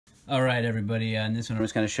All right, everybody, in this one I'm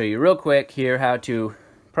just going to show you real quick here how to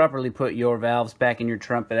properly put your valves back in your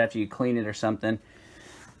trumpet after you clean it or something,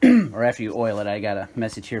 or after you oil it. I got a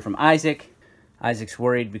message here from Isaac. Isaac's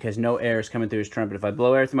worried because no air is coming through his trumpet. If I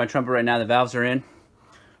blow air through my trumpet right now, the valves are in.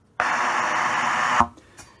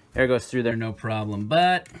 Air goes through there, no problem.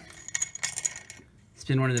 But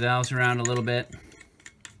spin one of the valves around a little bit.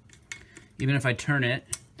 Even if I turn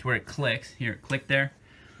it to where it clicks, here it clicked there,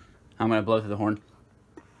 I'm going to blow through the horn.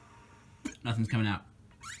 Nothing's coming out.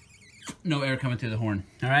 No air coming through the horn.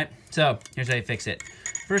 All right, so here's how you fix it.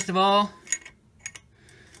 First of all,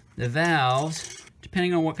 the valves,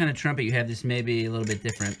 depending on what kind of trumpet you have, this may be a little bit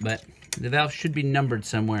different, but the valves should be numbered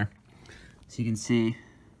somewhere. So you can see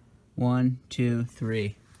 1, 2,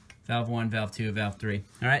 3. Valve 1, valve 2, valve 3.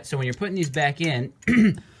 All right, so when you're putting these back in,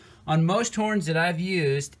 on most horns that I've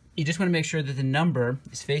used, you just want to make sure that the number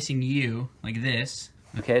is facing you like this.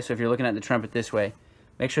 Okay, so if you're looking at the trumpet this way,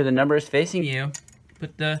 make sure the number is facing you,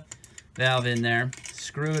 put the valve in there,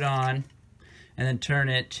 screw it on, and then turn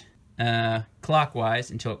it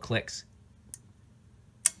clockwise until it clicks.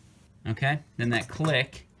 Okay, then that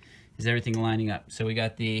click is everything lining up. So we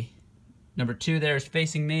got the number 2 there is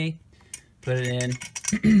facing me, put it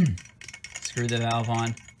in, screw the valve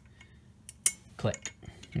on, click.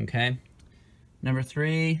 Okay, number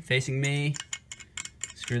 3 facing me,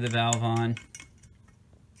 screw the valve on,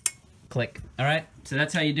 click. All right, so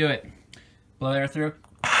that's how you do it. Blow air through.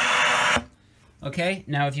 Okay,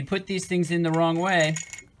 now if you put these things in the wrong way,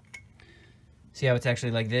 see how it's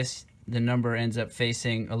actually like this? The number ends up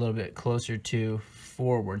facing a little bit closer to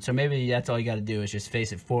forward. So maybe that's all you got to do is just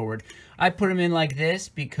face it forward. I put them in like this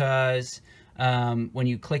because when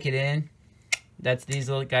you click it in, that's these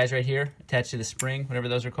little guys right here attached to the spring, whatever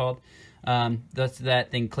those are called. That's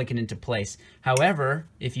that thing clicking into place. However,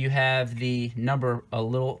 if you have the number a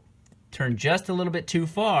little turn just a little bit too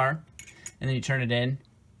far, and then you turn it in,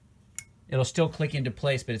 it'll still click into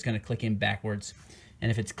place, but it's going to click in backwards.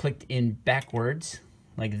 And if it's clicked in backwards,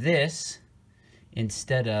 like this,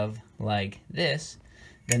 instead of like this,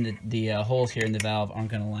 then the holes here in the valve aren't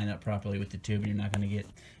going to line up properly with the tube, and you're not going to get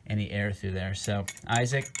any air through there. So,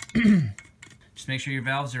 Isaac, just make sure your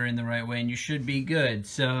valves are in the right way, and you should be good.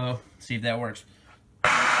 So, see if that works.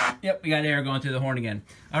 Yep, we got air going through the horn again.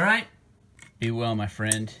 All right? Be well, my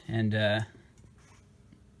friend, and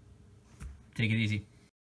take it easy.